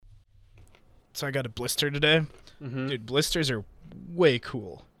So I got a blister today. Mm-hmm. Dude, blisters are way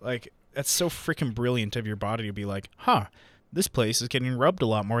cool. Like, that's so freaking brilliant of your body to be like, huh, this place is getting rubbed a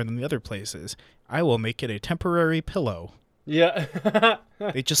lot more than the other places. I will make it a temporary pillow. Yeah.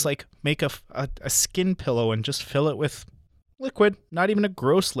 They just, like, make a skin pillow and just fill it with liquid. Not even a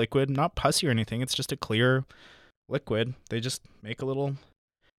gross liquid, not pussy or anything. It's just a clear liquid. They just make a little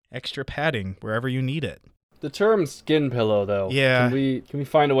extra padding wherever you need it. The term skin pillow, though. Yeah. Can we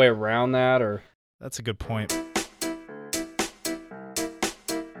find a way around that, or? That's a good point.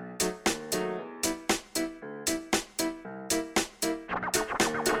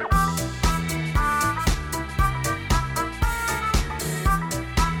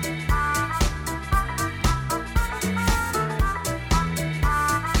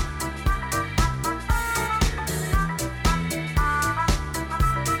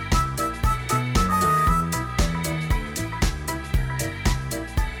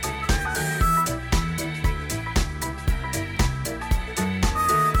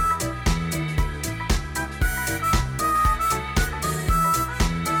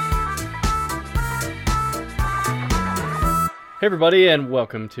 Hey everybody, and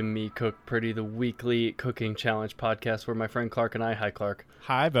welcome to Me Cook Pretty, the weekly cooking challenge podcast where my friend Clark and I, hi Clark.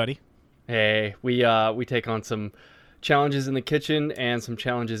 Hi, buddy. Hey, we take on some challenges in the kitchen and some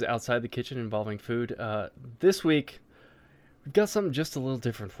challenges outside the kitchen involving food. This week, we've got something just a little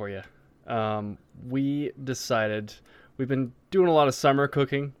different for you. We decided we've been doing a lot of summer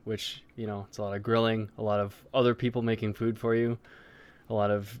cooking, which, you know, it's a lot of grilling, a lot of other people making food for you. A lot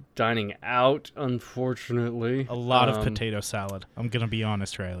of dining out, unfortunately. A lot of potato salad. I'm going to be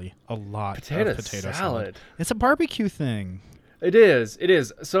honest, Riley. A lot of potato salad. It's a barbecue thing. It is.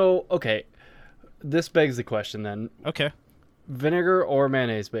 So, okay. This begs the question then. Okay. Vinegar or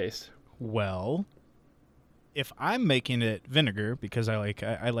mayonnaise based? Well, if I'm making it vinegar, because I like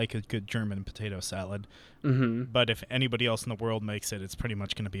a good German potato salad, but if anybody else in the world makes it, it's pretty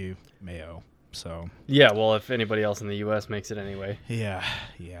much going to be mayo. So yeah, well, if anybody else in the U.S. makes it anyway. Yeah.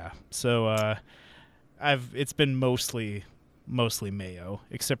 So it's been mostly mayo,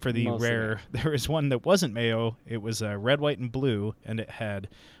 except for the rare. There was one that wasn't mayo. It was red, white, and blue, and it had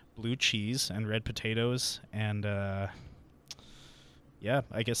blue cheese and red potatoes, and I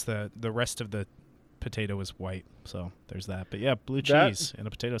guess the rest of the potato was white. So there's that. But yeah, blue cheese in a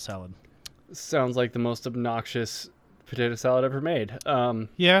potato salad. Sounds like the most obnoxious potato salad ever made.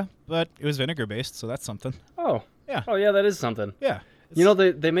 Yeah, but it was vinegar based, so that's something. Oh yeah, that is something. Yeah, you know,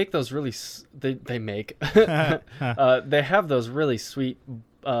 they make those really they have those really sweet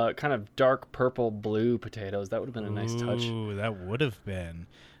kind of dark purple blue potatoes. That would have been a nice touch. Ooh, that would have been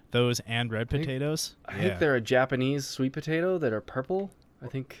those and red potatoes. I think they're a Japanese sweet potato that are purple. I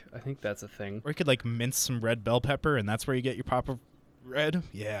think that's a thing. Or you could like mince some red bell pepper, and that's where you get your pop of red.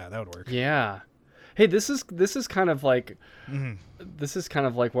 Yeah, that would work. Yeah. Hey, this is kind of like this is kind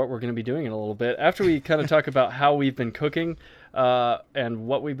of like what we're going to be doing in a little bit. After we kind of talk about how we've been cooking and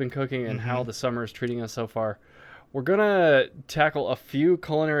what we've been cooking and how the summer is treating us so far, we're going to tackle a few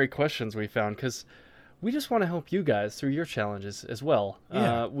culinary questions we found because we just want to help you guys through your challenges as well.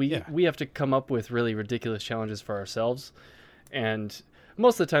 We have to come up with really ridiculous challenges for ourselves, and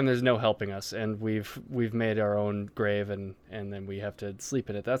most of the time there's no helping us, and we've made our own grave and then we have to sleep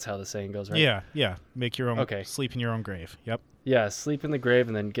in it. That's how the saying goes, right? Yeah. Make your own, sleep in your own grave. Yep. Yeah, sleep in the grave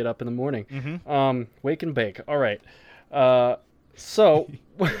and then get up in the morning. Wake and bake. All right. So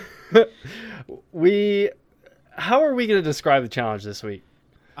how are we going to describe the challenge this week?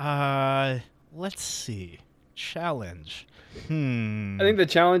 Let's see. Challenge. I think the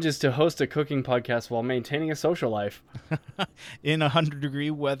challenge is to host a cooking podcast while maintaining a social life. In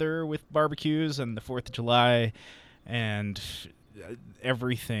 100-degree weather with barbecues and the 4th of July and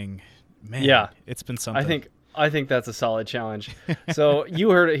everything. Man, yeah, it's been something. I think that's a solid challenge. So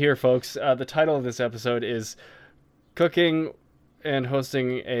you heard it here, folks. The title of this episode is Cooking and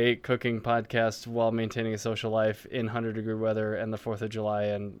Hosting a Cooking Podcast While Maintaining a Social Life in 100-degree weather and the 4th of July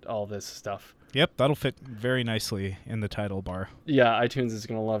and all this stuff. Yep, that'll fit very nicely in the title bar. Yeah, iTunes is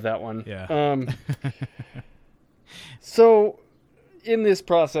going to love that one. Yeah. So, in this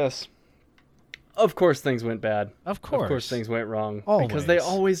process, of course things went bad. Of course things went wrong. Always. Because they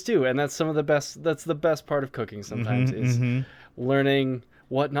always do, and that's the best part of cooking sometimes is learning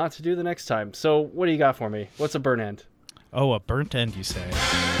what not to do the next time. So, what do you got for me? What's a burnt end? Oh, a burnt end, you say?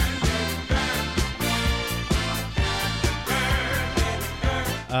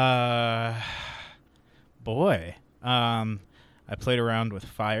 Boy, I played around with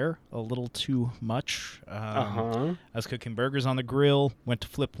fire a little too much. I was cooking burgers on the grill, went to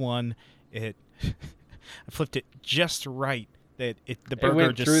flip one. I flipped it just right The burger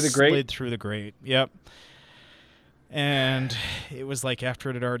went just through the grate? slid through the grate. Yep. And it was like after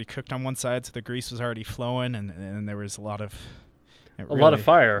it had already cooked on one side, so the grease was already flowing, and there was a lot of fire.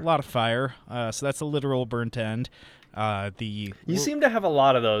 A lot of fire. So that's a literal burnt end. You seem to have a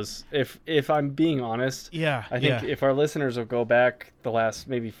lot of those. If I'm being honest, yeah, I think if our listeners will go back the last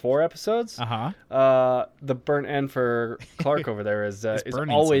maybe 4 episodes, the burnt end for Clark over there is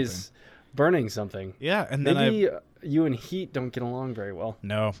always burning something. Yeah, and maybe you and heat don't get along very well.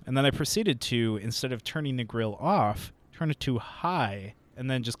 No, and then I proceeded to, instead of turning the grill off, turn it to high, and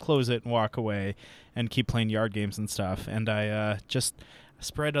then just close it and walk away, and keep playing yard games and stuff. And I just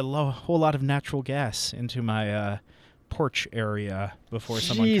spread a whole lot of natural gas into my porch area before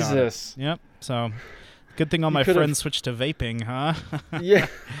someone caught it. Yep. So, good thing all my friends switched to vaping, huh? Yeah.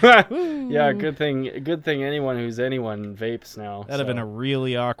 Yeah, good thing anyone who's anyone vapes now. That'd have been a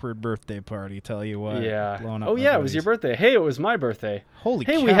really awkward birthday party, tell you what. Yeah. Oh yeah, it was your birthday. Hey, it was my birthday. Holy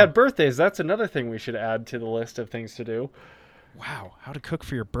cow. Hey, we had birthdays. That's another thing we should add to the list of things to do. Wow, how to cook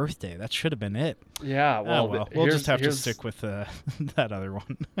for your birthday. That should have been it. Yeah, well, we'll just have to stick with that other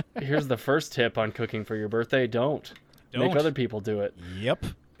one. Here's the first tip on cooking for your birthday. Don't make other people do it. Yep.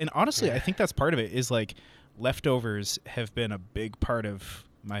 And honestly, I think that's part of it is like leftovers have been a big part of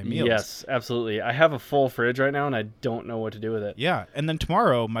my meals. Yes, absolutely. I have a full fridge right now and I don't know what to do with it. Yeah. And then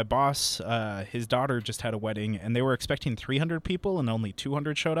tomorrow, my boss, his daughter just had a wedding and they were expecting 300 people and only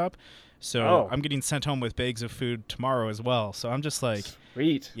 200 showed up. So I'm getting sent home with bags of food tomorrow as well. So I'm just like,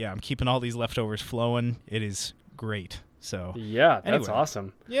 sweet. Yeah, I'm keeping all these leftovers flowing. It is great. So yeah, that's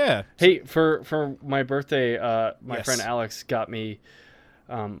awesome. Yeah. Hey, for my birthday, my friend Alex got me.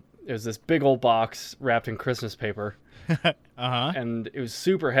 It was this big old box wrapped in Christmas paper. And it was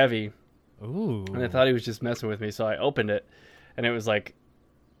super heavy. Ooh. And I thought he was just messing with me, so I opened it, and it was like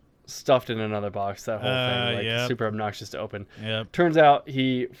stuffed in another box. That whole thing, super obnoxious to open. Yep. Turns out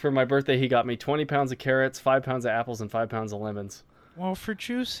for my birthday, he got me 20 pounds of carrots, 5 pounds of apples, and 5 pounds of lemons. Well, for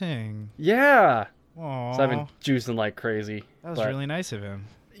juicing. Yeah. Aww. So I've been juicing like crazy. That was really nice of him.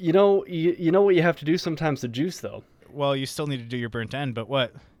 You know what you have to do sometimes to juice, though? Well, you still need to do your burnt end, but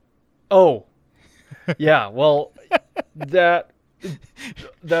what? Oh. Yeah, well,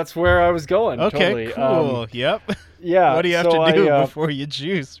 that's where I was going. Okay, totally. Cool. Yep. Yeah. What do you have to do before you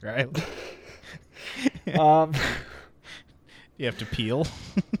juice, right? You have to peel.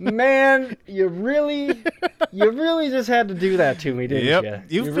 Man, you really just had to do that to me, didn't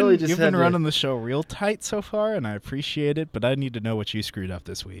you? You've been running the show real tight so far, and I appreciate it, but I need to know what you screwed up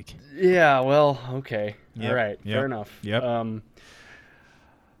this week. Yeah, well, okay. Yep. All right, fair enough. Yep.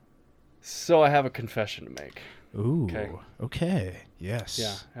 So I have a confession to make. Ooh. Okay. Yes.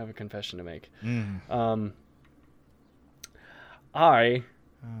 Yeah, I have a confession to make.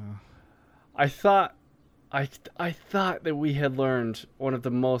 I thought that we had learned one of the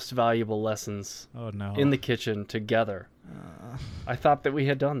most valuable lessons in the kitchen together. I thought that we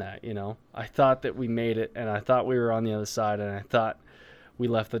had done that, I thought that we made it, and I thought we were on the other side, and I thought we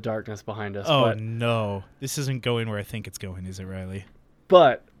left the darkness behind us. Oh, no. This isn't going where I think it's going, is it, Riley?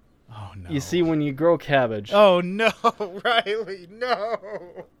 But oh, no. You see, when you grow cabbage... Oh, no, Riley,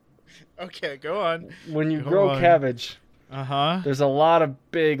 no. Okay, go on. When you grow cabbage, there's a lot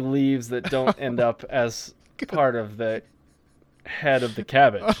of big leaves that don't end up as part of the head of the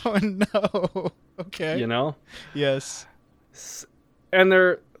cabbage. Oh, no. Okay. Yes. And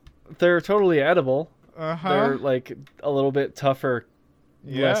they're totally edible. Uh-huh. They're like a little bit tougher,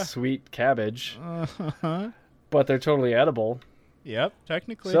 less sweet cabbage. But they're totally edible. Yep,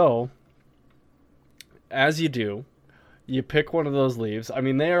 technically. So, as you do, you pick one of those leaves. I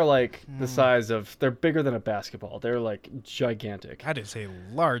mean, they are like the size of... They're bigger than a basketball. They're like gigantic. That is a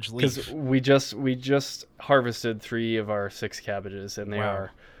large leaf. Because we just harvested 3 of our 6 cabbages, and they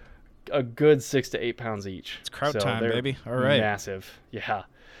are a good 6 to 8 pounds each. It's kraut time, baby. All right. Massive. Yeah.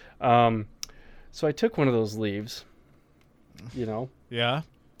 So I took one of those leaves, Yeah.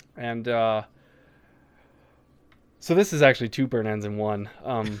 And... So this is actually 2 burnt ends in one.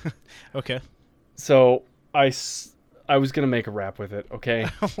 Okay. So I was going to make a wrap with it, okay?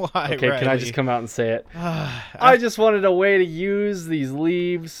 Why, okay, Riley? can I just come out and say it? I just wanted a way to use these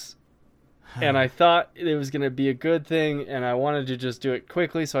leaves, and I thought it was going to be a good thing, and I wanted to just do it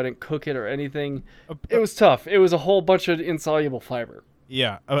quickly so I didn't cook it or anything. It was tough. It was a whole bunch of insoluble fiber.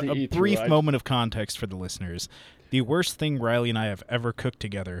 Yeah, a brief moment of context for the listeners. The worst thing Riley and I have ever cooked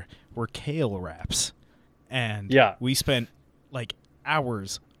together were kale wraps. And we spent like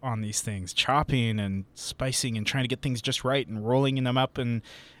hours on these things, chopping and spicing and trying to get things just right and rolling them up in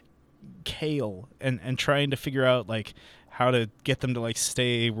kale and trying to figure out like how to get them to like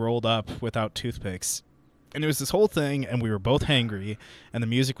stay rolled up without toothpicks. And it was this whole thing, and we were both hangry, and the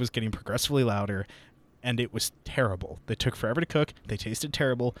music was getting progressively louder, and it was terrible. They took forever to cook. They tasted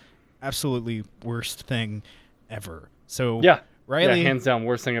terrible. Absolutely worst thing ever. So Yeah. Riley, yeah, hands down,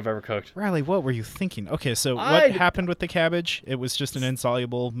 worst thing I've ever cooked. Riley, what were you thinking? Okay, so what happened with the cabbage? It was just an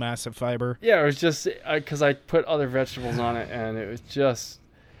insoluble mass of fiber. Yeah, it was just because I put other vegetables on it, and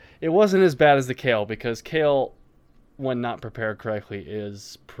it wasn't as bad as the kale, because kale, when not prepared correctly,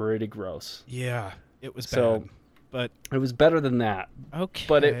 is pretty gross. Yeah, it was bad. So, but it was better than that. Okay.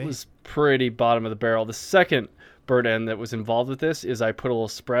 But it was pretty bottom of the barrel. The second bird end that was involved with this is I put a little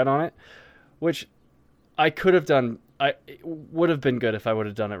spread on it, which I could have done. It would have been good if I would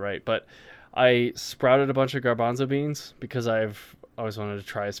have done it right, but I sprouted a bunch of garbanzo beans because I've always wanted to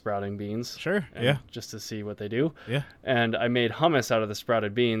try sprouting beans. Sure, yeah. Just to see what they do. Yeah. And I made hummus out of the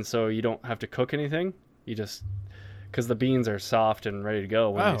sprouted beans, so you don't have to cook anything. You just, because the beans are soft and ready to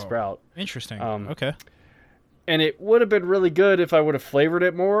go when they sprout. Interesting. Okay. And it would have been really good if I would have flavored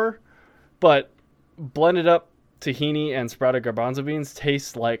it more, but blended up tahini and sprouted garbanzo beans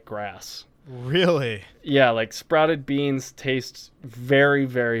tastes like grass. Really? Yeah, like sprouted beans taste very,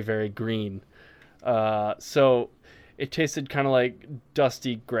 very, very green. So it tasted kind of like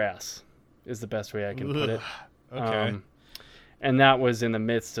dusty grass is the best way I can put it. Okay. And that was in the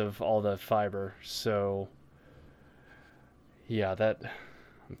midst of all the fiber. So yeah,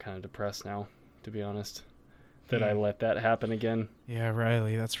 I'm kind of depressed now, to be honest, that I let that happen again. Yeah,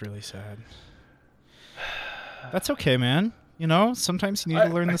 Riley, that's really sad. That's okay, man. You know, sometimes you need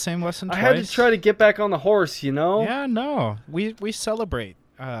to learn the same lesson twice. I had to try to get back on the horse, you know? Yeah, no. We celebrate.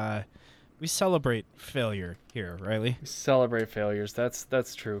 We celebrate failure here, Riley. We celebrate failures.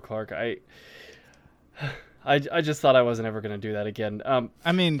 That's true, Clark. I just thought I wasn't ever going to do that again.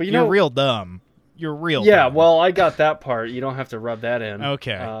 I mean, but you're real dumb. You're real Yeah, dumb. well, I got that part. You don't have to rub that in.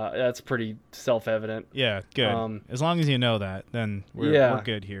 Okay. That's pretty self-evident. Yeah, good. As long as you know that, then we're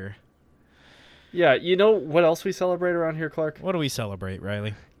good here. Yeah, you know what else we celebrate around here, Clark? What do we celebrate,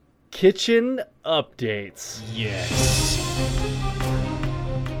 Riley? Kitchen updates. Yes.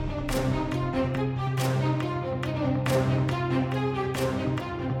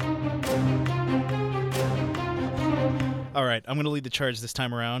 All right, I'm going to lead the charge this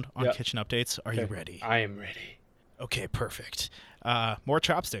time around on kitchen updates. Are you ready? I am ready. Okay, perfect. More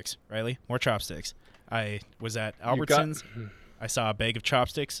chopsticks, Riley. More chopsticks. I was at Albertsons. I saw a bag of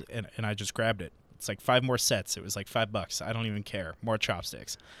chopsticks, and I just grabbed it. It's like 5 more sets. It was like $5. I don't even care. More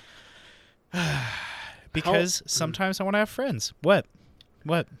chopsticks. Because sometimes I want to have friends. What?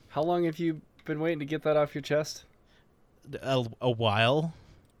 How long have you been waiting to get that off your chest? A while.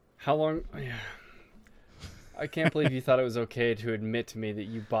 How long? Yeah. I can't believe you thought it was okay to admit to me that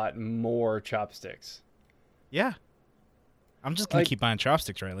you bought more chopsticks. Yeah. I'm just going to keep buying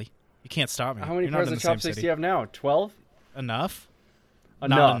chopsticks, Riley. You can't stop me. How many pairs of chopsticks do you have now? 12? Enough?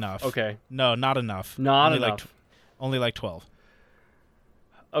 Not enough. Okay. No, not enough. Not enough. Only like 12.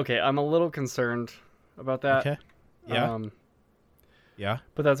 Okay, I'm a little concerned about that. Okay. Yeah. Yeah.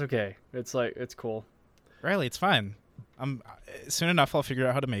 But that's okay. It's cool. Riley, it's fine. Soon enough I'll figure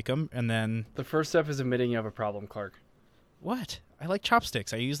out how to make them, and then the first step is admitting you have a problem, Clark. What? I like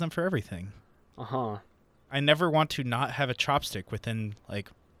chopsticks. I use them for everything. Uh-huh. I never want to not have a chopstick within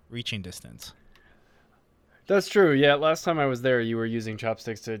reaching distance. That's true. Yeah, last time I was there, you were using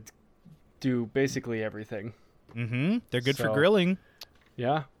chopsticks to do basically everything. Mm-hmm. They're good for grilling.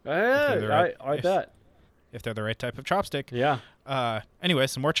 Yeah. I bet. If they're the right type of chopstick. Yeah. Anyway,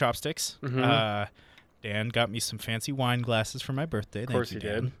 some more chopsticks. Mm-hmm. Dan got me some fancy wine glasses for my birthday. Of course Thank you,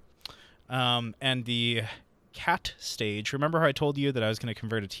 he Dan. Did. And the cat stage. Remember how I told you that I was going to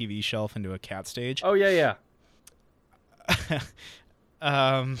convert a TV shelf into a cat stage? Oh, yeah.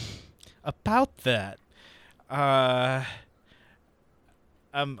 About that. I'm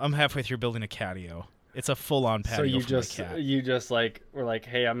halfway through building a catio. It's a full-on patio. So you just were like,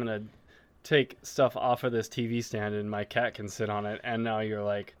 hey, I'm gonna take stuff off of this TV stand and my cat can sit on it, and now you're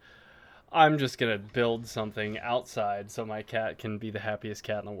like, I'm just gonna build something outside so my cat can be the happiest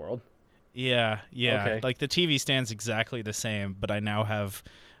cat in the world. Yeah. Okay. Like the TV stand's exactly the same, but I now have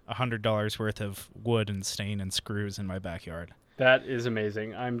 $100 worth of wood and stain and screws in my backyard. That is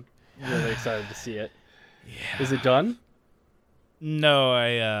amazing. I'm really excited to see it. Yeah. Is it done? No,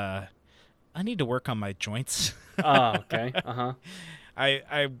 I need to work on my joints. Oh, okay. Uh-huh.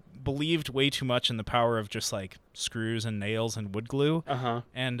 I believed way too much in the power of just screws and nails and wood glue. Uh-huh.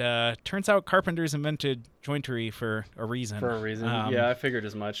 And turns out carpenters invented jointery for a reason. Yeah, I figured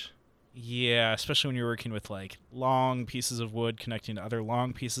as much. Yeah, especially when you're working with like long pieces of wood connecting to other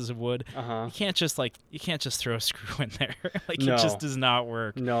long pieces of wood. You can't just throw a screw in there. Like No. it just does not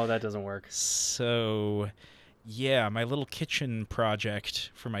work. No, that doesn't work. So, yeah, my little kitchen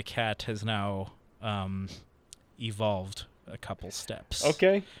project for my cat has now evolved a couple steps.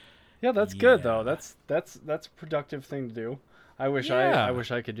 Okay. Yeah, that's good though. Yeah. That's a productive thing to do. I wish Yeah. I wish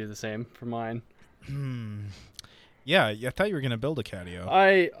I could do the same for mine. Yeah, I thought you were gonna build a catio.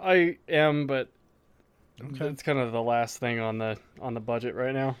 I am, but Okay. it's kind of the last thing on the budget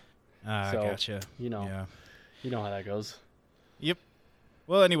right now. So, Gotcha. You know, Yeah. you know how that goes. Yep.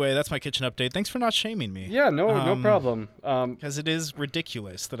 Well, anyway, that's my kitchen update. Thanks for not shaming me. Yeah, no problem. Because it is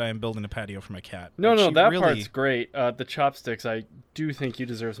ridiculous that I am building a patio for my cat. No, She that really... part's great. The chopsticks, I do think you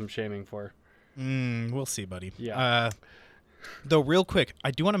deserve some shaming for. We'll see, buddy. Yeah. Though, real quick,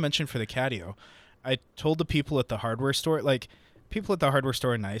 I do want to mention for the catio, I told the people at the hardware store, like, people at the hardware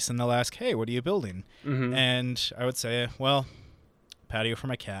store are nice, and they'll ask, hey, what are you building? Mm-hmm. And I would say, well, patio for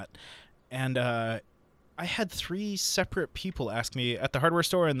my cat. And I had 3 separate people ask me at the hardware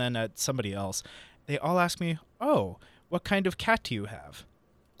store and then at somebody else. They all asked me, oh, what kind of cat do you have?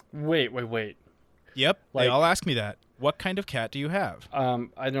 Wait. Yep, Like- they all asked me that. What kind of cat do you have?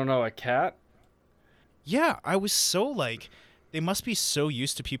 I don't know, a cat? Yeah, I was so like, they must be so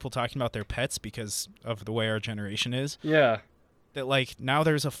used to people talking about their pets because of the way our generation is, Yeah. that like now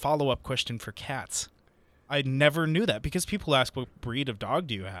there's a follow-up question for cats. I never knew that because people ask, what breed of dog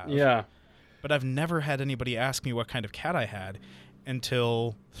do you have? Yeah. But I've never had anybody ask me what kind of cat I had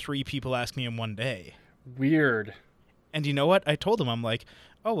until 3 people asked me in one day. Weird. And you know what? I told them, I'm like,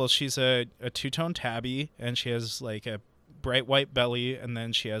 oh, well, she's a two-tone tabby, and she has like a bright white belly, and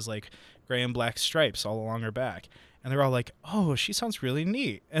then she has like gray and black stripes all along her back. And they're all like, oh, she sounds really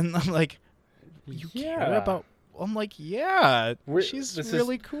neat. And I'm like, you care about... I'm like, yeah, she's this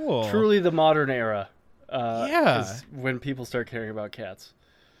really is cool. Truly the modern era. Yeah. Is when people start caring about cats.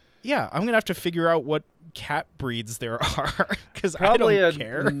 Yeah, I'm going to have to figure out what cat breeds there are, because I Probably don't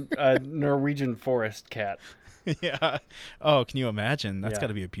care. a Norwegian forest cat. Yeah. Oh, can you imagine? That's Yeah. got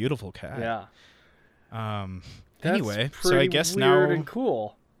to be a beautiful cat. Yeah. That's Anyway, so I pretty guess weird now... and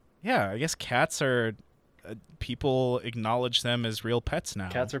cool. Yeah, I guess cats are... people acknowledge them as real pets now.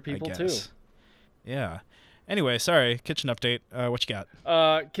 Cats are people, I too. guess. Yeah. Anyway, sorry. Kitchen update. What you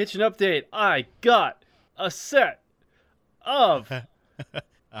got? Kitchen update. I got a set of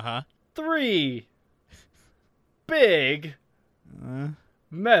Uh-huh. 3 big Uh,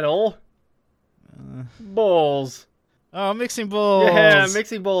 metal bowls. oh, mixing bowls. Yeah,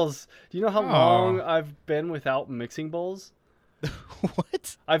 mixing bowls. Do you know how Aw. long I've been without mixing bowls?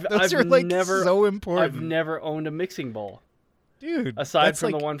 What? I've are like never so important. I've never owned a mixing bowl. Dude, Aside that's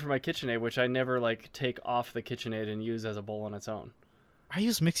from like, the one for my KitchenAid, which I never like take off the KitchenAid and use as a bowl on its own. I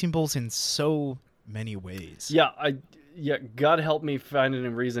use mixing bowls in so many ways. Yeah, God help me finding a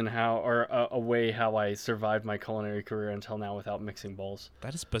reason how, or a way how I survived my culinary career until now without mixing bowls.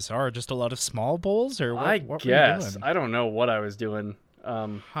 That is bizarre. Just a lot of small bowls, or what? I what guess Were you doing? I don't know what I was doing.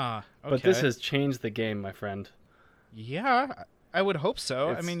 Huh. Okay. But this has changed the game, my friend. Yeah, I would hope so.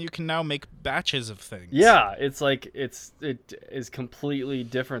 I It's- mean, you can now make batches of things. Yeah, it's like it is completely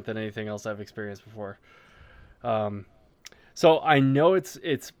different than anything else I've experienced before. So I know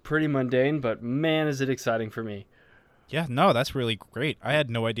it's pretty mundane, but man, is it exciting for me. Yeah, no, that's really great. I had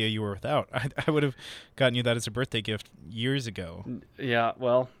no idea you were without. I would have gotten you that as a birthday gift years ago. Yeah,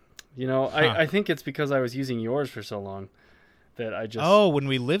 well, you know, Huh. I think it's because I was using yours for so long that I just Oh, when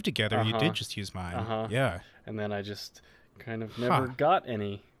we lived together, you Uh-huh. did just use mine. Uh-huh. Yeah. and then I just kind of never got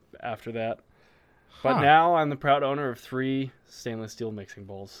any after that. But Huh. now I'm the proud owner of 3 stainless steel mixing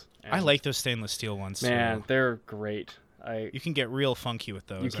bowls. I And, like those stainless steel ones man, too. they're great. You can get real funky with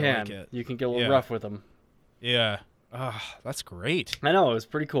those. You I like can. it. You can get a little Yeah. rough with them. Yeah. Ah, that's great. I know, it was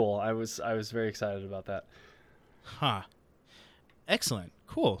pretty cool. I was very excited about that. Huh. Excellent.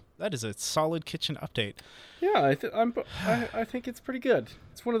 Cool. That is a solid kitchen update. Yeah, I think it's pretty good.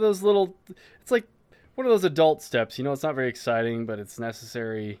 It's one of those little, it's like one of those adult steps. You know, it's not very exciting, but it's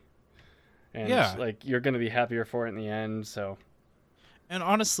necessary. And Yeah. like you're gonna be happier for it in the end. So And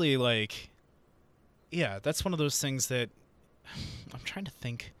honestly, like, yeah, that's one of those things that I'm trying to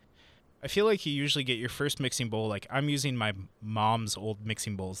think. I feel like you usually get your first mixing bowl. Like, I'm using my mom's old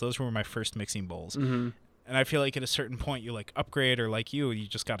mixing bowls. Those were my first mixing bowls. mm-hmm. And I feel like at a certain point you like upgrade, or like you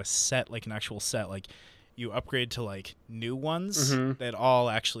just got a set, like an actual set. Like, you upgrade to like new ones Mhm. that all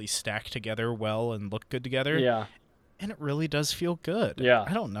actually stack together well and look good together. Yeah, And it really does feel good. Yeah.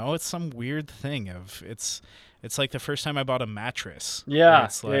 I don't know. It's some weird thing of it's like the first time I bought a mattress. Yeah, And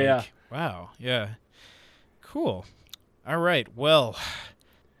it's like, yeah. wow. Yeah. Cool. All right. Well,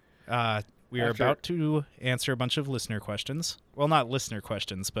 We are about to answer a bunch of listener questions. Well, not listener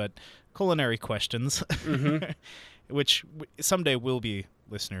questions, but culinary questions, which someday will be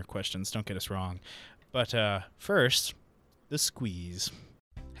listener questions. Don't get us wrong. But first, the squeeze.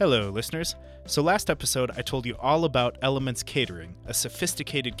 Hello, listeners. So last episode, I told you all about Elements Catering, a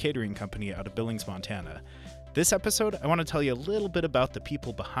sophisticated catering company out of Billings, Montana. This episode, I want to tell you a little bit about the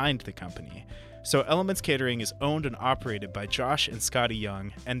people behind the company. So Elements Catering is owned and operated by Josh and Scotty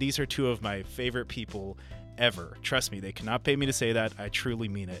Young, and these are two of my favorite people ever. Trust me, they cannot pay me to say that. I truly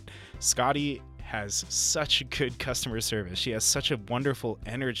mean it. Scotty has such good customer service. She has such a wonderful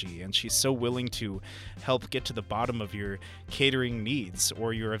energy, and she's so willing to help get to the bottom of your catering needs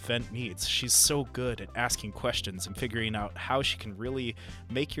or your event needs. She's so good at asking questions and figuring out how she can really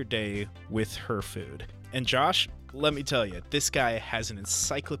make your day with her food. And Josh, let me tell you, this guy has an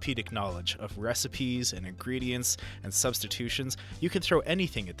encyclopedic knowledge of recipes and ingredients and substitutions. You can throw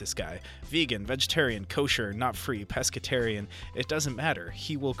anything at this guy. Vegan, vegetarian, kosher, not free, pescatarian. It doesn't matter.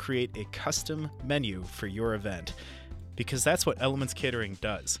 He will create a custom menu for your event. Because that's what Elements Catering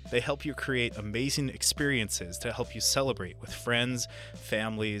does. They help you create amazing experiences to help you celebrate with friends,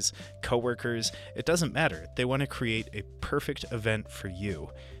 families, coworkers. It doesn't matter. They want to create a perfect event for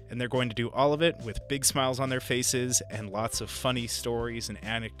you. And they're going to do all of it with big smiles on their faces and lots of funny stories and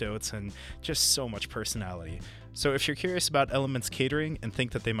anecdotes and just so much personality. So if you're curious about Elements Catering and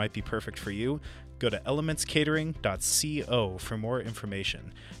think that they might be perfect for you, go to elementscatering.co for more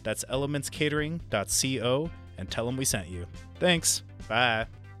information. That's elementscatering.co and tell them we sent you. Thanks. Bye.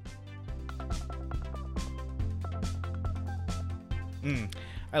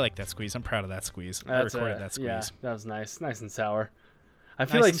 I like that squeeze. I'm proud of that squeeze. I recorded that squeeze. Yeah, that was nice. Nice and sour. I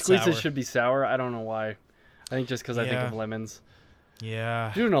feel like squeezes should be sour. I don't know why. I think just because I think of lemons. Yeah.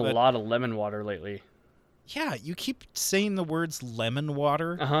 I'm doing a lot of lemon water lately. Yeah, you keep saying the words lemon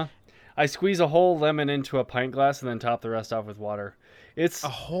water. Uh-huh. I squeeze a whole lemon into a pint glass and then top the rest off with water. It's a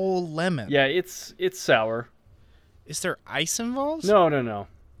whole lemon. Yeah, it's sour. Is there ice involved? No.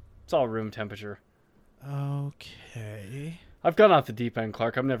 It's all room temperature. Okay. I've gone off the deep end,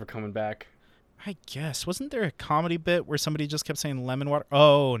 Clark. I'm never coming back. I guess. Wasn't there a comedy bit where somebody just kept saying lemon water?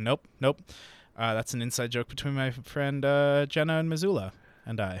 Oh, nope. That's an inside joke between my friend Jenna and Missoula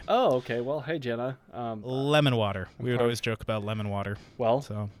and I. Oh, okay. Well, hey, Jenna. Lemon water. We would always joke about lemon water. Well,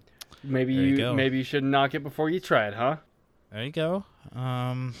 so maybe you should knock it before you try it, huh? There you go.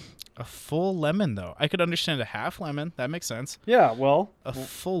 A full lemon, though. I could understand a half lemon. That makes sense. Yeah, well. A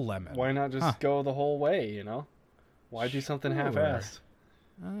full lemon. Why not just go the whole way, you know? Why do something half-assed?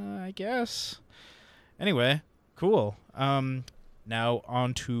 I guess. Anyway, cool. Now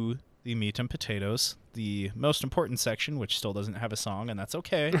on to the meat and potatoes, the most important section, which still doesn't have a song, and that's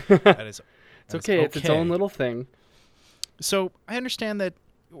okay. It's okay. It's its own little thing. So I understand that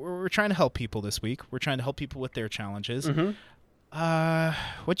we're trying to help people this week. We're trying to help people with their challenges.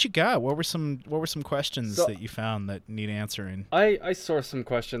 What you got? What were some questions that you found that need answering? I sourced some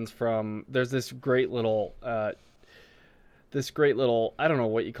questions from. There's this great little. I don't know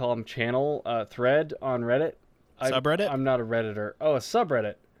what you call them, channel, thread on Reddit. Subreddit? I'm not a Redditor. Oh, a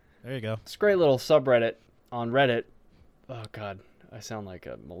subreddit. There you go. It's a great little subreddit on Reddit. Oh, God. I sound like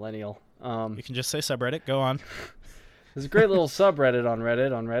a millennial. You can just say subreddit. Go on. There's a great little subreddit on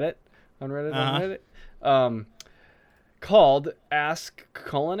Reddit. Called Ask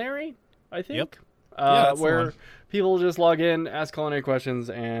Culinary, I think. Yep. That's where people just log in, ask culinary questions,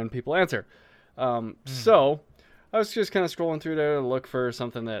 and people answer. So I was just kind of scrolling through there to look for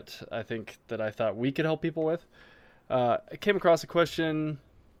something that I thought we could help people with. I came across a question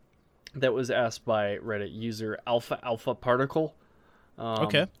that was asked by Reddit user Alpha Particle.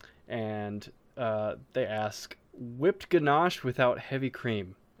 Okay. And they ask, whipped ganache without heavy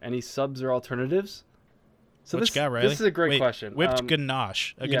cream. Any subs or alternatives? So Which guy, Riley? This is a great question. Whipped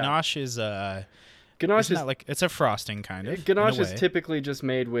ganache. Ganache is Ganache is it's a frosting kind of. Ganache is typically just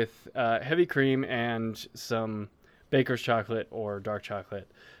made with heavy cream and some baker's chocolate or dark chocolate,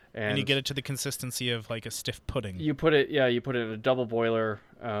 and you get it to the consistency of like a stiff pudding. You put it in a double boiler,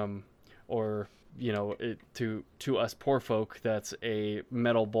 or to us poor folk, that's a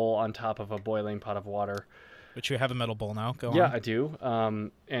metal bowl on top of a boiling pot of water. But you have a metal bowl now. Go on. Yeah, I do.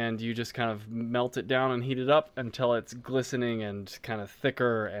 And you just kind of melt it down and heat it up until it's glistening and kind of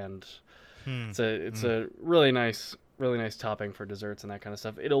thicker, and it's a really nice topping for desserts and that kind of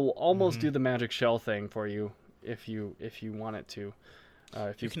stuff. It'll almost do the magic shell thing for you if you want it to.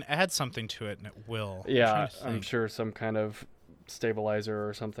 If you can add something to it and it will. Yeah, I'm sure some kind of stabilizer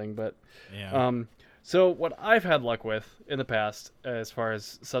or something. But yeah. So what I've had luck with in the past, as far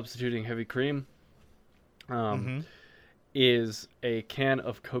as substituting heavy cream, is a can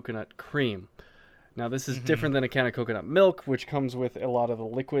of coconut cream. Now, this is different than a can of coconut milk, which comes with a lot of the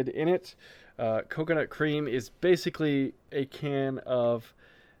liquid in it. Coconut cream is basically a can of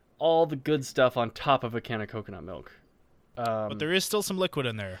all the good stuff on top of a can of coconut milk. But there is still some liquid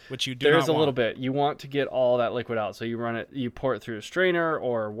in there, which you do There not is a want. little bit. You want to get all that liquid out. So you pour it through a strainer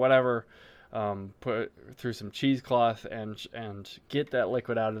or whatever, put it through some cheesecloth and get that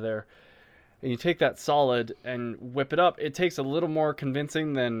liquid out of there. And you take that solid and whip it up. It takes a little more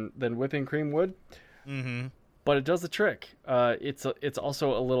convincing than whipping cream would, but it does the trick. It's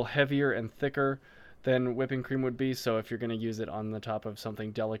also a little heavier and thicker than whipping cream would be. So if you're going to use it on the top of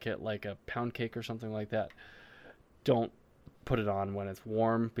something delicate like a pound cake or something like that, don't put it on when it's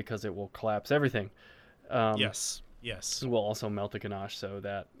warm because it will collapse everything. Yes. It will also melt the ganache, so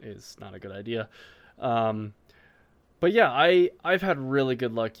that is not a good idea. But yeah, I've had really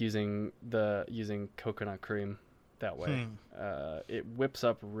good luck using coconut cream that way. It whips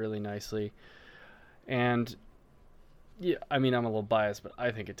up really nicely, and yeah, I mean I'm a little biased, but I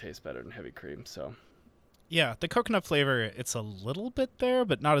think it tastes better than heavy cream. So yeah, the coconut flavor, it's a little bit there,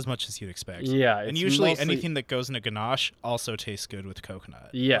 but not as much as you'd expect. Yeah, and usually anything that goes in a ganache also tastes good with coconut.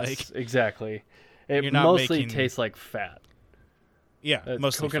 Yes, exactly. It mostly tastes like fat. Yeah,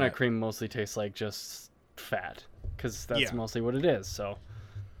 mostly coconut fat. cream mostly tastes like just fat. Because that's mostly what it is. So,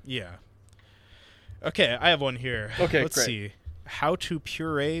 yeah. Okay, I have one here. Okay, let's see. How to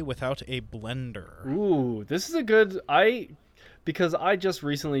puree without a blender. Ooh, this is a good. Because I just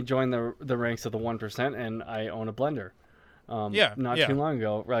recently joined the ranks of the 1%, and I own a blender. Not too long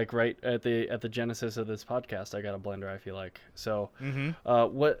ago, like right at the genesis of this podcast, I got a blender. I feel like so.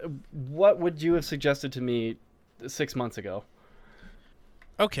 What would you have suggested to me 6 months ago?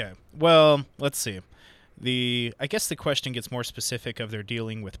 Okay, well, let's see. I guess the question gets more specific of they're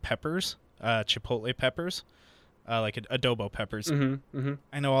dealing with peppers, chipotle peppers, like adobo peppers.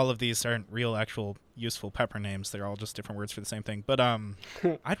 I know all of these aren't real, actual, useful pepper names. They're all just different words for the same thing. But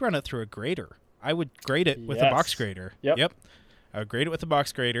I'd run it through a grater. I would grate it with a box grater. Yep. I would grate it with a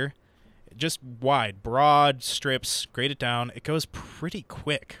box grater, just broad strips. Grate it down. It goes pretty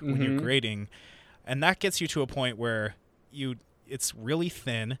quick when you're grating, and that gets you to a point where it's really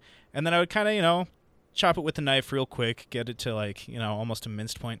thin. And then I would kind of chop it with a knife real quick, get it to almost a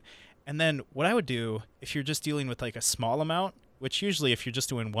minced point. And then what I would do, if you're just dealing with like a small amount, which usually if you're just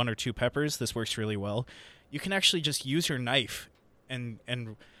doing 1 or 2 peppers, this works really well. You can actually just use your knife and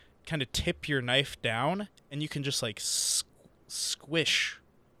kind of tip your knife down, and you can just like squish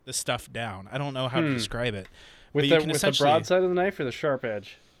the stuff down. I don't know how to describe it. With the broad side of the knife or the sharp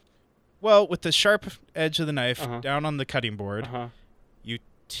edge? Well, with the sharp edge of the knife down on the cutting board, you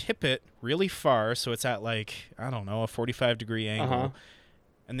tip it really far so it's at like, I don't know, a 45-degree angle.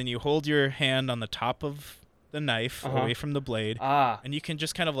 And then you hold your hand on the top of the knife away from the blade. And you can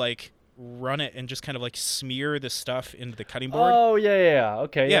just kind of like run it and just kind of like smear the stuff into the cutting board. Oh, yeah.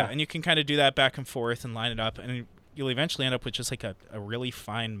 Okay, yeah. And you can kind of do that back and forth and line it up, and you'll eventually end up with just like a really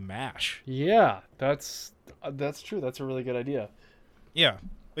fine mash. Yeah, that's true. That's a really good idea. Yeah.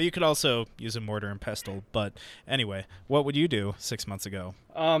 But you could also use a mortar and pestle. But anyway, what would you do 6 months ago?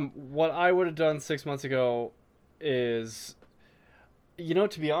 What I would have done 6 months ago is,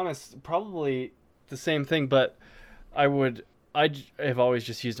 to be honest, probably the same thing, but I have always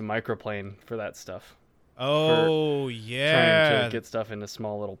just used a microplane for that stuff. Oh, yeah. Trying to get stuff into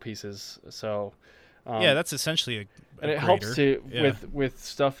small little pieces. So, that's essentially a and it grater. helps to with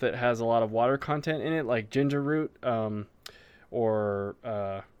stuff that has a lot of water content in it, like ginger root, or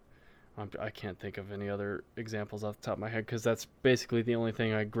I can't think of any other examples off the top of my head because that's basically the only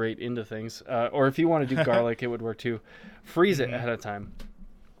thing I grate into things. Or if you want to do garlic, it would work too. Freeze it ahead of time.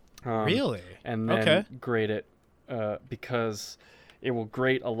 Really? And then grate it because it will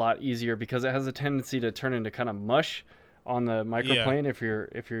grate a lot easier because it has a tendency to turn into kind of mush on the microplane if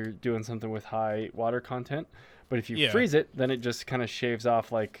you're doing something with high water content. But if you freeze it, then it just kind of shaves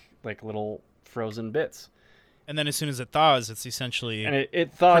off like little frozen bits. And then as soon as it thaws, it's essentially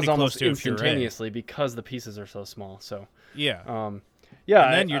it thaws almost instantaneously because the pieces are so small. So yeah. And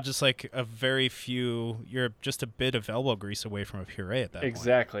then you're just like you're just a bit of elbow grease away from a puree at that point.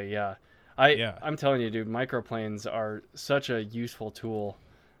 Exactly, yeah. I'm telling you, dude, microplanes are such a useful tool.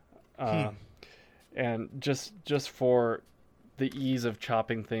 And just for the ease of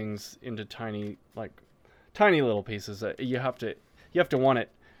chopping things into tiny little pieces, you have to want it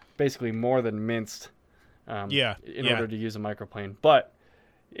basically more than minced in order to use a microplane. But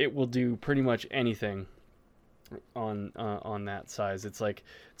it will do pretty much anything on that size. It's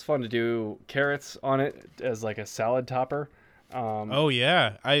fun to do carrots on it as like a salad topper, Oh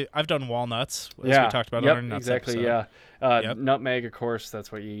yeah, I've done walnuts as we talked about on our nuts exactly. episode. Yeah, nutmeg, of course.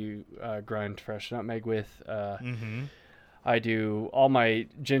 That's what you grind fresh nutmeg with. I do all my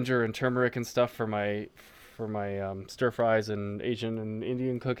ginger and turmeric and stuff for my stir fries and Asian and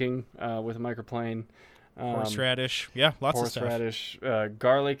Indian cooking with a microplane. Horseradish, yeah, lots of stuff. Horseradish,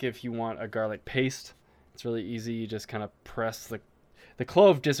 garlic. If you want a garlic paste, it's really easy. You just kind of press the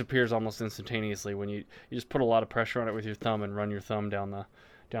clove disappears almost instantaneously when you just put a lot of pressure on it with your thumb and run your thumb down the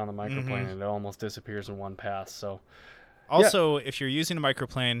microplane, and it almost disappears in one pass. So, also, if you're using a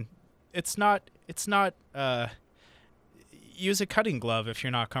microplane, it's not use a cutting glove if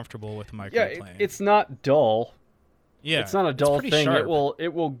you're not comfortable with a microplane. Yeah, it's not dull. Yeah, it's not a dull thing. Sharp.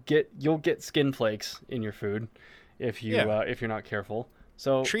 You'll get skin flakes in your food if you're not careful.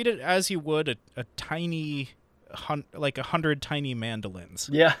 So treat it as you would a tiny, like 100 tiny mandolins.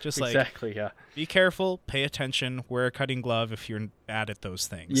 Yeah, just exactly. Yeah. Be careful. Pay attention. Wear a cutting glove if you're bad at those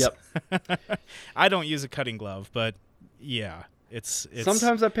things. Yep. I don't use a cutting glove, but yeah, it's.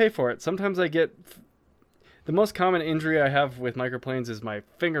 Sometimes I pay for it. Sometimes I get. The most common injury I have with microplanes is my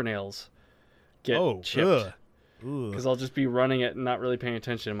fingernails get chipped. Because I'll just be running it and not really paying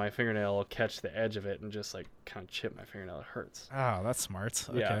attention, and my fingernail will catch the edge of it and just like kind of chip my fingernail. It hurts. Oh, that's smart.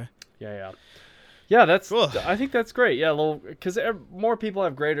 Okay. Yeah, that's cool. I think that's great. Yeah, because more people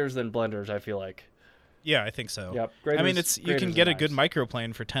have graters than blenders, I feel like. Yeah, I think so. Yep. I mean, you can get a good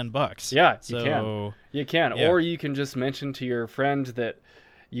microplane for $10. Yeah, so, you can. Yeah. Or you can just mention to your friend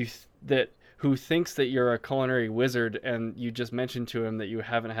who thinks that you're a culinary wizard, and you just mention to him that you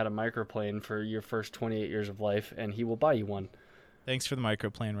haven't had a microplane for your first 28 years of life, and he will buy you one. Thanks for the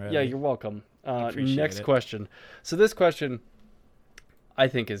microplane, Riley. Yeah, you're welcome. Next it. question. So this question, I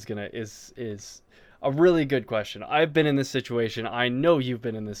think, is a really good question. I've been in this situation. I know you've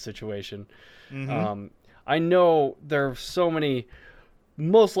been in this situation. Mm-hmm. I know there are so many,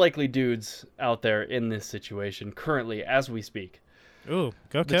 most likely dudes out there in this situation currently as we speak. Ooh,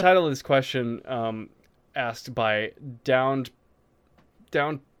 go The title of this question, asked by Downed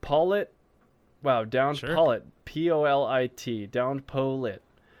Pollitt. Wow, Downed Pollitt, P-O-L-I-T, Downed Pollitt.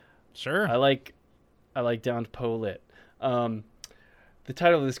 Sure. I like Downed Pollitt. The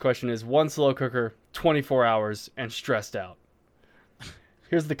title of this question is "One Slow Cooker, 24 Hours, and Stressed Out."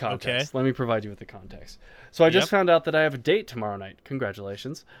 Here's the context. Okay. Let me provide you with the context. So I just found out that I have a date tomorrow night.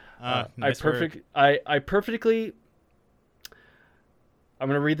 Congratulations. Nice work. I perfectly. I'm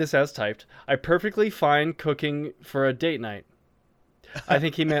going to read this as typed. I perfectly fine cooking for a date night. I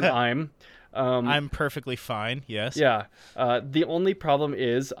think he meant I'm. I'm perfectly fine, yes. Yeah. The only problem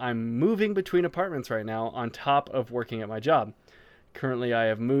is I'm moving between apartments right now on top of working at my job. Currently, I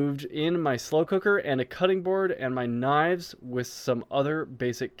have moved in my slow cooker and a cutting board and my knives with some other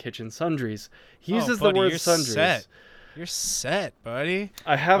basic kitchen sundries. He uses the word sundries. Set. You're set, buddy.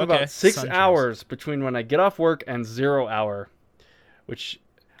 I have about 6 hours between when I get off work and 0 hour. Which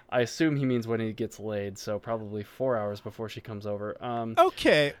I assume he means when he gets laid, so probably 4 hours before she comes over.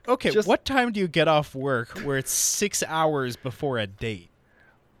 Okay. What time do you get off work where it's 6 hours before a date?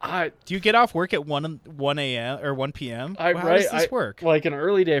 Do you get off work at 1 a.m. or 1 p.m.? How does this work? Like an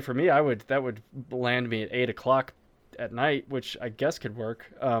early day for me, that would land me at 8 o'clock at night, which I guess could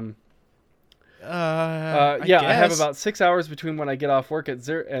work. I have about 6 hours between when I get off work at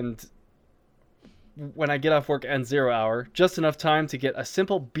 0 and when I get off work and 0 hour, just enough time to get a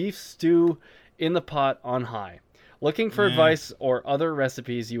simple beef stew in the pot on high. Looking for advice or other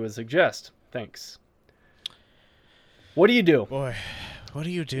recipes you would suggest. Thanks. What do you do? Boy, what do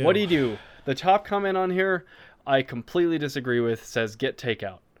you do? What do you do? The top comment on here, I completely disagree with, says get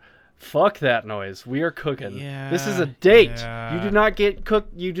takeout. Fuck that noise. We are cooking. Yeah, this is a date. Yeah. You do not get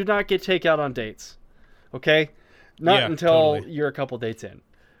takeout on dates. Okay? Not until you're a couple dates in.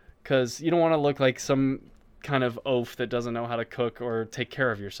 Because you don't want to look like some kind of oaf that doesn't know how to cook or take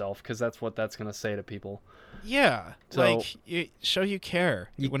care of yourself, because that's what that's going to say to people. Yeah, so, show you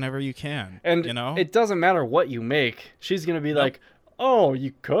care whenever you can. And it doesn't matter what you make. She's going to be like, oh,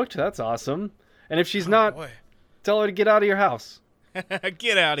 you cooked? That's awesome. And if she's not, tell her to get out of your house.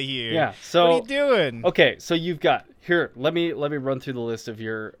 Get out of here. Yeah. So what are you doing? Okay, so you've got here. Let me run through the list of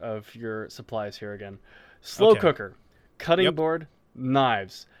your supplies here again. Slow cooker, cutting board,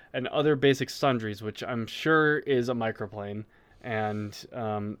 knives, and other basic sundries, which I'm sure is a microplane, and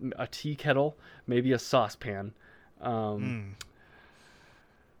a tea kettle, maybe a saucepan. What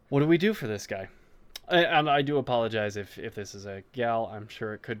do we do for this guy? And I do apologize if this is a gal. I'm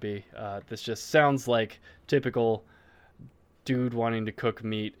sure it could be. This just sounds like typical dude wanting to cook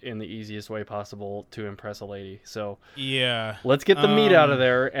meat in the easiest way possible to impress a lady. So yeah, let's get the meat out of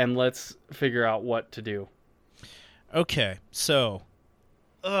there and let's figure out what to do. Okay, so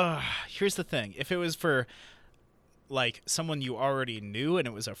here's the thing. If it was for like someone you already knew and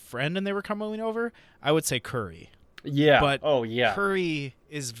it was a friend and they were coming over, I would say curry. Yeah. But oh yeah. curry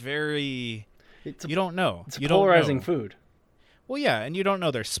is you don't know. It's you polarizing don't know. food. Well, yeah, and you don't know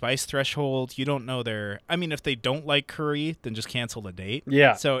their spice threshold. You don't know I mean, if they don't like curry, then just cancel the date.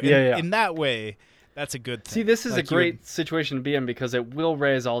 Yeah. So in that way, that's a good thing. See, this is like a great situation to be in because it will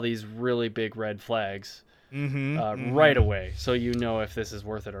raise all these really big red flags right away, so you know if this is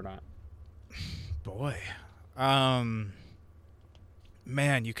worth it or not. Boy, man,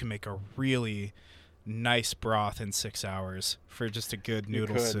 you can make a really nice broth in 6 hours for just a good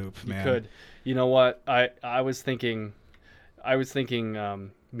noodle soup, man. You could. You know what? I was thinking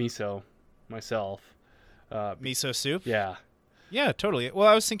miso myself. Miso soup? Yeah. Yeah, totally. Well,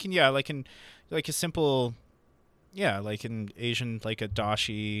 I was thinking, yeah, like a simple, yeah, like an Asian, like a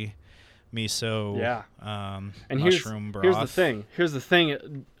dashi miso. Yeah. And mushroom broth. Here's the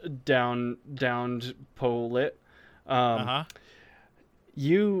thing. Downed Polit.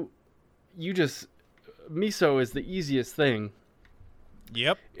 You just miso is the easiest thing.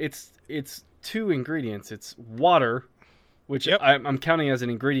 Yep. It's 2 ingredients. It's water, which I'm counting as an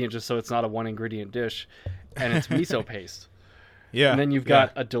ingredient just so it's not a 1-ingredient dish, and it's miso paste. Yeah. And then you've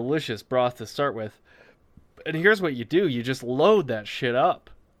got a delicious broth to start with. And here's what you do. You just load that shit up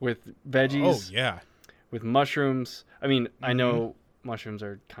with veggies. Oh, yeah. With mushrooms. I mean, I know mushrooms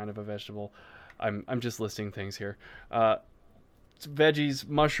are kind of a vegetable. I'm just listing things here. Veggies,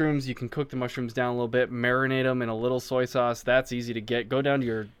 mushrooms, you can cook the mushrooms down a little bit, marinate them in a little soy sauce. That's easy to get. Go down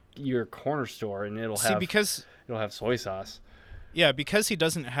to your corner store and it'll have soy sauce. Yeah, because he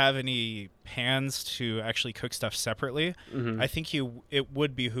doesn't have any pans to actually cook stuff separately, I think it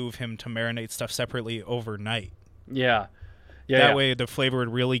would behoove him to marinate stuff separately overnight. Yeah. That way the flavor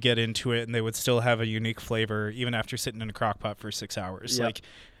would really get into it and they would still have a unique flavor even after sitting in a crock pot for 6 hours.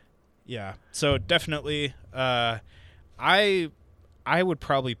 Yep. So definitely I would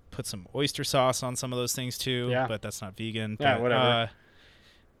probably put some oyster sauce on some of those things too, but that's not vegan. Yeah, but, whatever.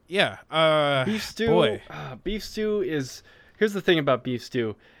 Beef stew. Boy. Beef stew is... Here's the thing about beef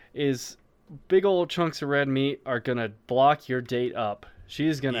stew is big old chunks of red meat are going to block your date up.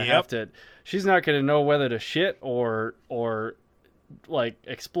 She's going to have to... She's not going to know whether to shit or like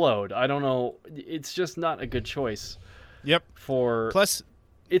explode. I don't know. It's just not a good choice. Yep. Plus...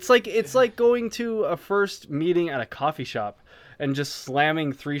 It's like going to a first meeting at a coffee shop and just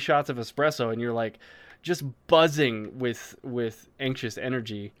slamming 3 shots of espresso and you're like just buzzing with anxious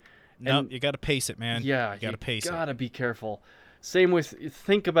energy. No, you got to pace it, man. Yeah, you got to pace it. You got to be careful. Same with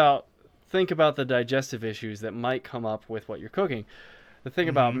think about the digestive issues that might come up with what you're cooking. The thing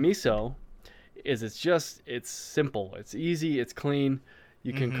about miso is it's simple. It's easy, it's clean.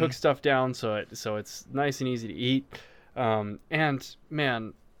 You can cook stuff down so it's nice and easy to eat. And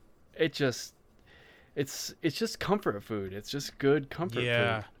man, it's just comfort food. It's just good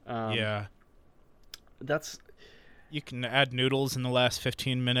comfort food. That's... You can add noodles in the last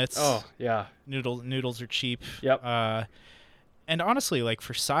 15 minutes. Oh, yeah. Noodles are cheap. Yep. And honestly, like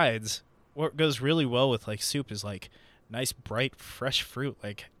for sides, what goes really well with like soup is like nice, bright, fresh fruit.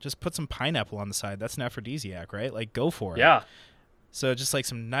 Like just put some pineapple on the side. That's an aphrodisiac, right? Like go for it. Yeah. So just like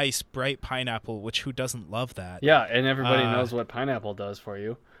some nice, bright pineapple, which who doesn't love that? Yeah, and everybody knows what pineapple does for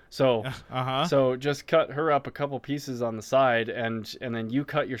you. So so just cut her up a couple pieces on the side, and then you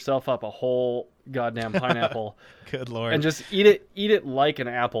cut yourself up a whole goddamn pineapple. Good Lord. And just eat it like an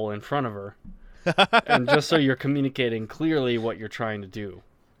apple in front of her. And just so you're communicating clearly what you're trying to do.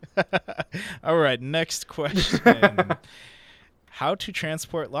 All right, next question. How to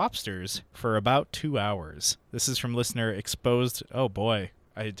transport lobsters for about 2 hours. This is from listener Exposed. Oh boy,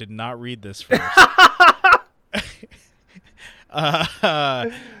 I did not read this first.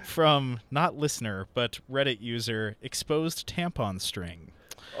 From not listener, but Reddit user Exposed Tampon String.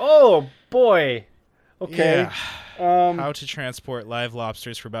 Oh boy. Okay. Yeah. How to transport live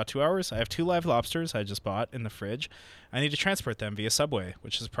lobsters for about 2 hours. I have 2 live lobsters I just bought in the fridge. I need to transport them via subway,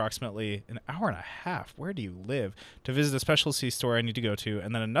 which is approximately an hour and a half. Where do you live? To visit a specialty store I need to go to,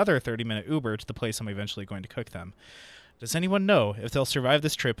 and then another 30-minute Uber to the place I'm eventually going to cook them. Does anyone know if they'll survive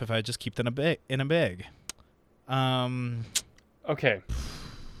this trip if I just keep them in a bag? Okay.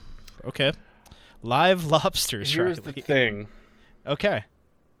 Okay. Live lobsters. Here's the thing. Okay.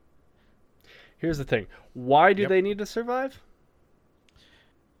 Here's the thing. Why do they need to survive?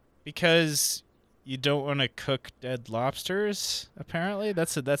 Because you don't want to cook dead lobsters. Apparently,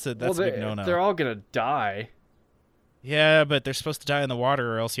 that's a big no-no. They're all gonna die. Yeah, but they're supposed to die in the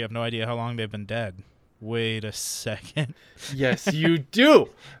water, or else you have no idea how long they've been dead. Wait a second. Yes, you do.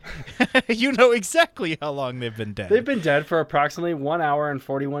 You know exactly how long they've been dead. They've been dead for approximately 1 hour and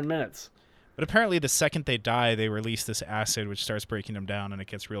 41 minutes. But apparently the second they die, they release this acid which starts breaking them down, and it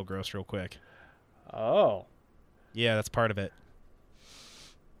gets real gross real quick. Oh. Yeah, that's part of it.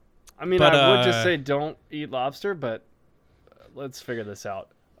 I mean, I would just say don't eat lobster, but let's figure this out.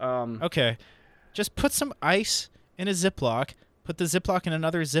 Okay. Just put some ice in a Ziploc, put the Ziploc in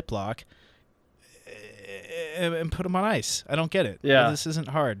another Ziploc, and put them on ice. I don't get it. Yeah. This isn't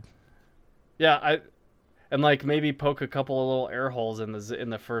hard. Yeah, and like maybe poke a couple of little air holes in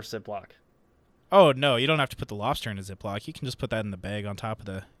the first Ziploc. Oh, no, you don't have to put the lobster in a Ziploc. You can just put that in the bag on top of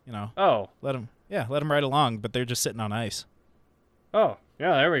the, Oh. let them ride along, but they're just sitting on ice. Oh,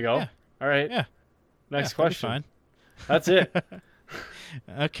 yeah, there we go. Yeah. All right. Yeah. Next Yeah, question. fine. That's it.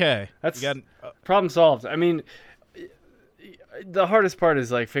 Okay. That's You got, problem solved. I mean, the hardest part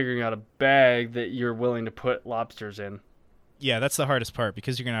is like figuring out a bag that you're willing to put lobsters in. yeah, that's the hardest part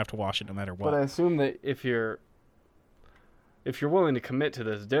because you're going to have to wash it no matter what. But I assume that if you're willing to commit to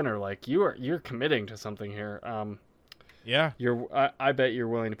this dinner, like you're committing to something here. Yeah. I bet you're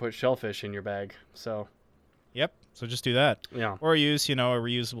willing to put shellfish in your bag. So Yep. So just do that. yeah, Or use, a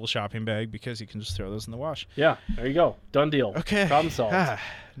reusable shopping bag because you can just throw those in the wash. yeah. There you go. Done deal. Okay. Problem solved.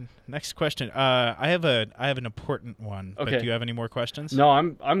 Next question. I have an important one. Okay. But do you have any more questions? No,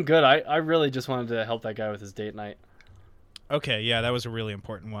 I'm good. I really just wanted to help that guy with his date night. Okay, yeah, that was a really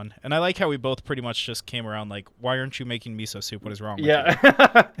important one. And I like how we both pretty much just came around like, why aren't you making miso soup? What is wrong with you?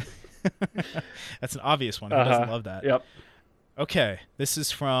 Yeah. That's an obvious one. Who doesn't love that? Yep. Okay, this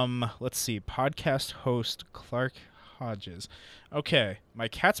is from, let's see, podcast host Clark Hodges. Okay, my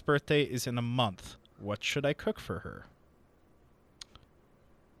cat's birthday is in a month. What should I cook for her?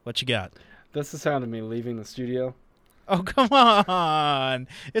 What you got? That's the sound of me leaving the studio. Oh, come on.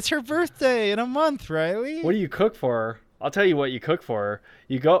 It's her birthday in a month, Riley. What do you cook for her? I'll tell you what you cook for her.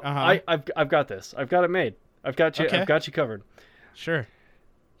 You go. I've got this. I've got it made. I've got you. Okay. I've got you covered. Sure.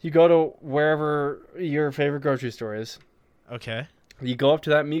 You go to wherever your favorite grocery store is. Okay. You go up to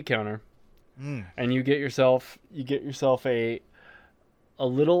that meat counter, Mm. and you get yourself a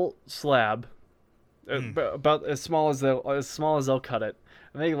little slab, about as small as they'll cut it.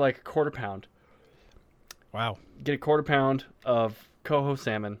 I think like a quarter pound. Wow. Get a quarter pound of coho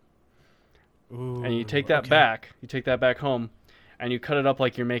salmon. Ooh, And you take that back. You take that back home, and you cut it up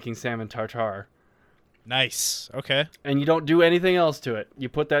like you're making salmon tartare. Nice. Okay. And you don't do anything else to it. You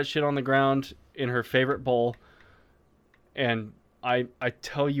put that shit on the ground in her favorite bowl, and I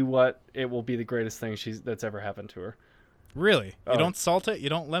tell you what, it will be the greatest thing that's ever happened to her. Really? Oh. You don't salt it? You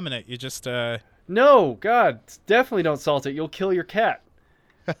don't lemon it? You just No, God, definitely don't salt it. You'll kill your cat.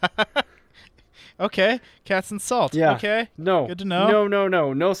 Okay. Cats and salt. Yeah. Okay. No. Good to know.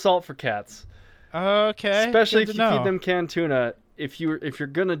 No salt for cats. Okay. Especially Good if to you know. feed them canned tuna. If you're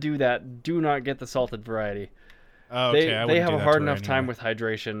gonna do that, do not get the salted variety. Okay, I They wouldn't have do a that hard to her enough time anyway. with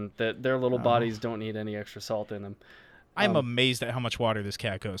hydration that their little bodies don't need any extra salt in them. I'm amazed at how much water this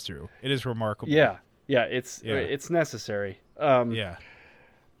cat goes through. It is remarkable. Yeah, it's necessary. Yeah.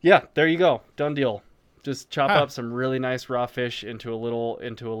 Yeah, there you go. Done deal. Just chop Huh. up some really nice raw fish into a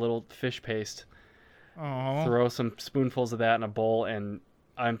little fish paste. Oh. Throw some spoonfuls of that in a bowl, and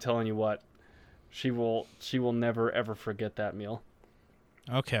I'm telling you what, she will never ever forget that meal.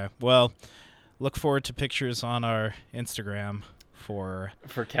 Okay. Well, look forward to pictures on our Instagram for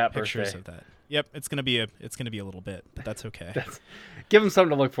cat pictures birthday. of that. Yep, it's gonna be a little bit, but that's okay. Give them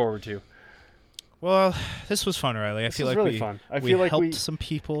something to look forward to. Well, this was fun, Riley. This I feel was like really we fun. I we feel like helped we- some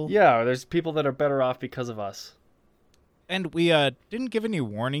people. Yeah, there's people that are better off because of us. And we didn't give any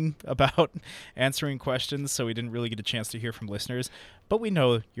warning about answering questions, so we didn't really get a chance to hear from listeners. But we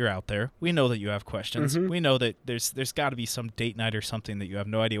know you're out there. We know that you have questions. Mhm. We know that there's got to be some date night or something that you have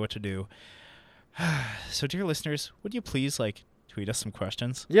no idea what to do. So, dear listeners, would you please tweet us some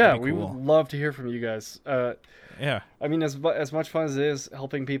questions? Yeah, That'd be we cool. would love to hear from you guys. Yeah. I mean, as much fun as it is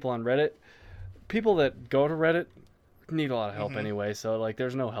helping people on Reddit, people that go to Reddit need a lot of help anyway. So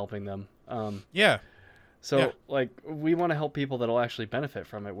there's no helping them. Yeah. So we want to help people that'll actually benefit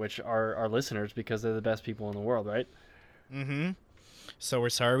from it, which are our listeners, because they're the best people in the world, right? Mm-hmm. So we're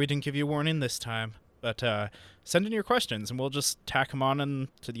sorry we didn't give you a warning this time, but send in your questions and we'll just tack them on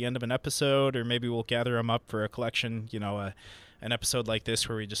to the end of an episode, or maybe we'll gather them up for a collection, an episode like this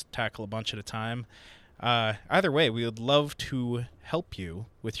where we just tackle a bunch at a time. Either way, we would love to help you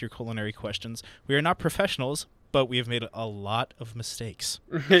with your culinary questions. We are not professionals, but we have made a lot of mistakes.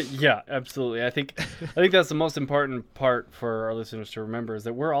 Yeah, absolutely. I think that's the most important part for our listeners to remember, is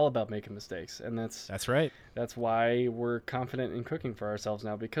that we're all about making mistakes, and that's right. That's why we're confident in cooking for ourselves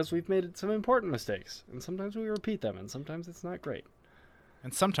now, because we've made some important mistakes, and sometimes we repeat them, and sometimes it's not great.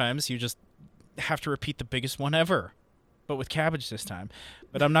 And sometimes you just have to repeat the biggest one ever, but with cabbage this time.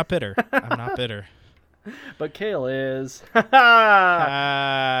 But I'm not bitter. I'm not bitter. But kale is.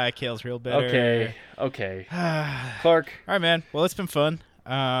 Kale's real bitter. Okay. Clark. All right, man. Well, it's been fun.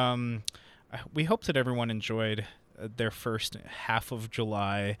 We hope that everyone enjoyed their first half of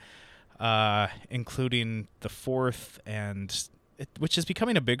July, including the 4th, which is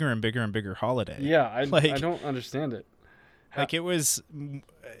becoming a bigger and bigger and bigger holiday. Yeah, I don't understand it. Like, it was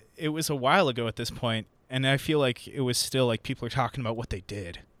a while ago at this point, and I feel like it was still like people are talking about what they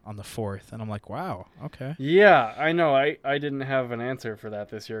did on the 4th, and I'm like, wow, okay. Yeah, I know. I didn't have an answer for that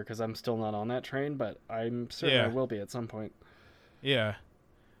this year because I'm still not on that train, but I'm certain I will be at some point. Yeah.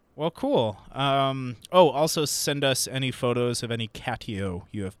 Well, cool. Also send us any photos of any catio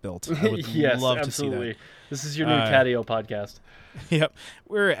you have built. I would yes, love absolutely. to see that. This is your new catio podcast. Yep.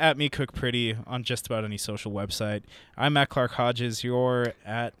 We're at Me Cook Pretty on just about any social website. I'm at Clark Hodges. You're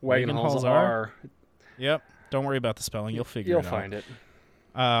at Wagon Halls R. Yep. Don't worry about the spelling. You'll figure it out. You'll find it.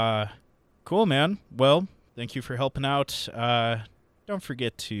 Cool, man. Well, thank you for helping out. Don't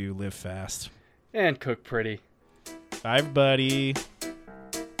forget to live fast. And cook pretty. Bye, everybody.